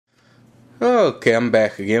Okay, I'm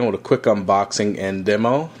back again with a quick unboxing and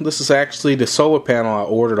demo. This is actually the solar panel I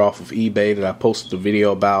ordered off of eBay that I posted a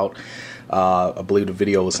video about. I believe the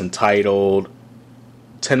video was entitled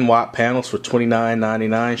 10 watt panels for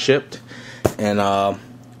 $29.99 shipped. And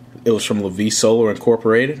it was from LaVie Solar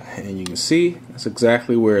Incorporated. And you can see that's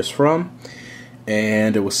exactly where it's from.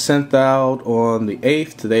 And it was sent out on the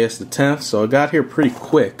 8th. Today is the 10th, so it got here pretty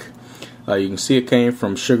quick. You can see it came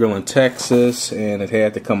from Sugar Land, Texas, and it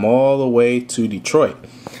had to come all the way to Detroit.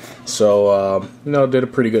 So, did a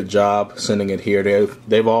pretty good job sending it here.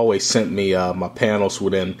 They've always sent me my panels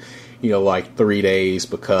within, like 3 days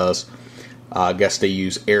because I guess they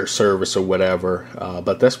use air service or whatever.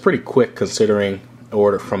 But that's pretty quick considering I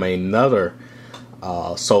ordered from another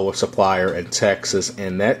solar supplier in Texas,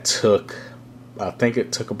 and that took, I think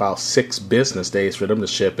it took about 6 business days for them to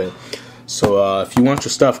ship it. So if you want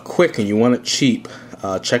your stuff quick and you want it cheap,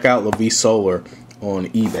 check out LaVie Solar on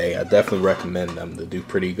eBay. I definitely recommend them. They do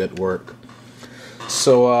pretty good work.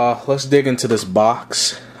 So let's dig into this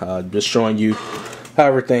box. Just showing you how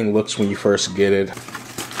everything looks when you first get it.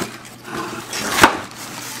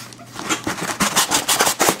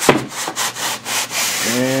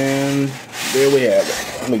 And there we have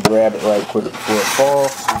it. Let me grab it right quick before it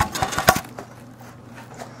falls.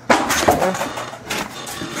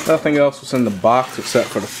 Nothing else was in the box except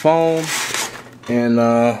for the foam and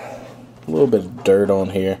a little bit of dirt on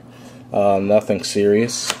here. Nothing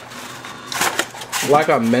serious. Like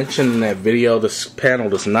I mentioned in that video, this panel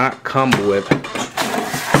does not come with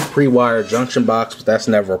pre-wired junction box, but that's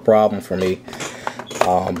never a problem for me.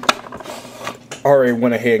 Already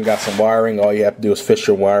went ahead and got some wiring. All you have to do is fish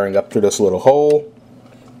your wiring up through this little hole.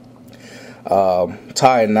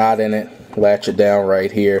 Tie a knot in it, latch it down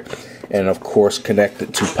right here. And of course connect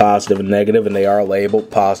it to positive and negative, and they are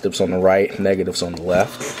labeled. Positives on the right, negatives on the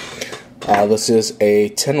left. This is a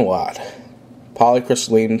 10 watt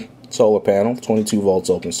polycrystalline solar panel, 22 volts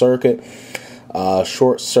open circuit.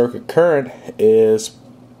 Short circuit current is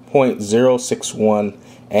 0.061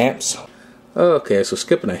 amps. Okay, so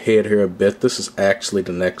skipping ahead here a bit, this is actually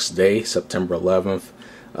the next day, September 11th.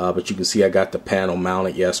 But you can see I got the panel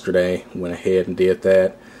mounted yesterday. Went ahead and did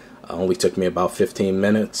that. Only took me about 15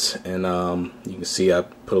 minutes, and you can see I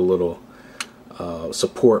put a little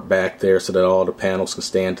support back there so that all the panels can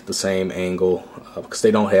stand at the same angle because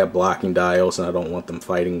they don't have blocking diodes and I don't want them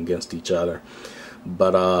fighting against each other.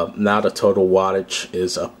 But now the total wattage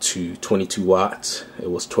is up to 22 watts. It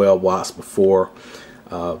was 12 watts before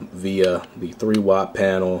via the 3 watt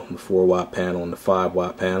panel, the 4 watt panel, and the 5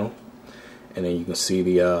 watt panel. And then you can see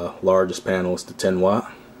the largest panel is the 10 watt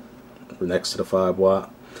next to the 5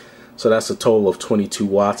 watt. So that's a total of 22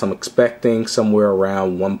 watts. I'm expecting somewhere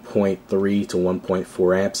around 1.3 to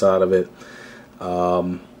 1.4 amps out of it.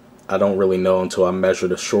 I don't really know until I measure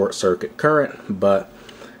the short circuit current, but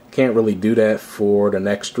can't really do that for the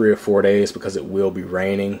next 3 or 4 days because it will be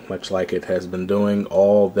raining, much like it has been doing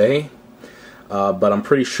all day. But I'm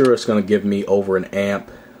pretty sure it's going to give me over an amp,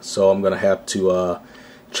 so I'm going to have to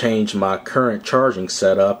change my current charging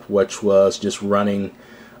setup, which was just running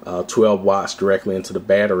 12 watts directly into the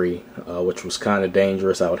battery, which was kind of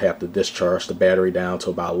dangerous. I would have to discharge the battery down to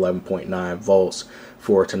about 11.9 volts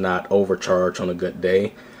for it to not overcharge on a good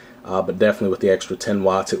day. But definitely with the extra 10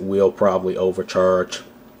 watts it will probably overcharge.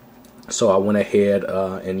 So I went ahead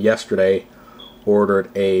and yesterday ordered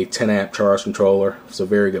a 10 amp charge controller. It's a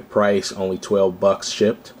very good price, only 12 bucks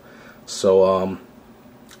shipped. So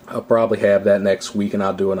I'll probably have that next week, and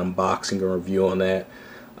I'll do an unboxing and review on that.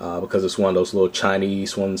 Because it's one of those little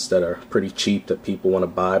Chinese ones that are pretty cheap that people want to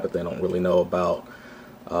buy but they don't really know about.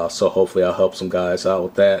 So hopefully I'll help some guys out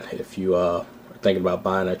with that. If you are thinking about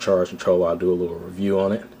buying that charge controller, I'll do a little review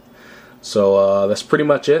on it. So that's pretty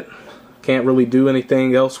much it. Can't really do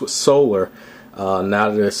anything else with solar now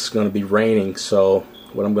that it's going to be raining. So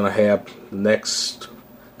what I'm going to have the next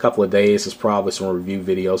couple of days is probably some review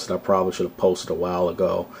videos that I probably should have posted a while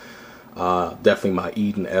ago. Definitely my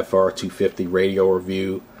Eden FR250 radio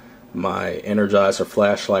review, my Energizer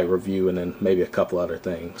flashlight review, and then maybe a couple other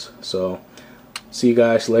things. So see you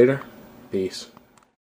guys later. Peace.